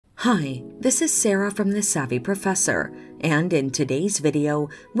Hi, this is Sarah from The Savvy Professor, and in today's video,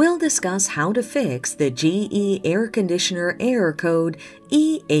 we'll discuss how to fix the GE Air Conditioner error code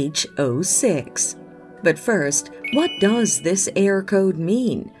EH06. But first, what does this error code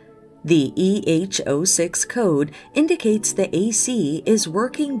mean? The EH06 code indicates the AC is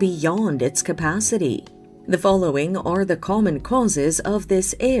working beyond its capacity. The following are the common causes of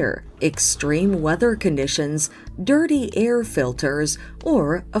this error: extreme weather conditions, dirty air filters,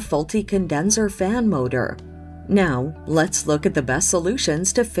 or a faulty condenser fan motor. Now, let's look at the best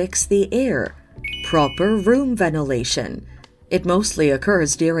solutions to fix the error. Proper room ventilation. It mostly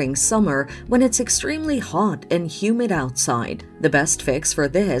occurs during summer when it's extremely hot and humid outside. The best fix for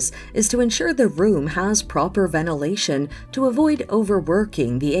this is to ensure the room has proper ventilation to avoid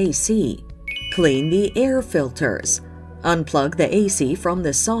overworking the AC. Clean the air filters. Unplug the AC from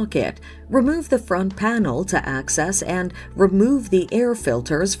the socket, remove the front panel to access and remove the air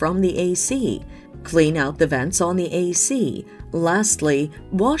filters from the AC. Clean out the vents on the AC. Lastly,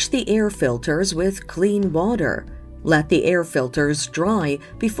 wash the air filters with clean water. Let the air filters dry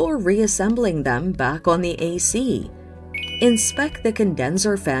before reassembling them back on the AC. Inspect the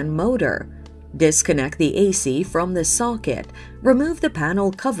condenser fan motor. Disconnect the AC from the socket. Remove the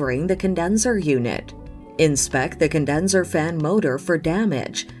panel covering the condenser unit. Inspect the condenser fan motor for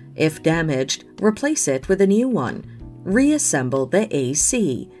damage. If damaged, replace it with a new one. Reassemble the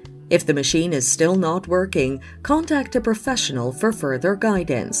AC. If the machine is still not working, contact a professional for further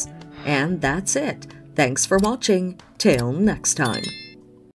guidance. And that's it. Thanks for watching. Till next time.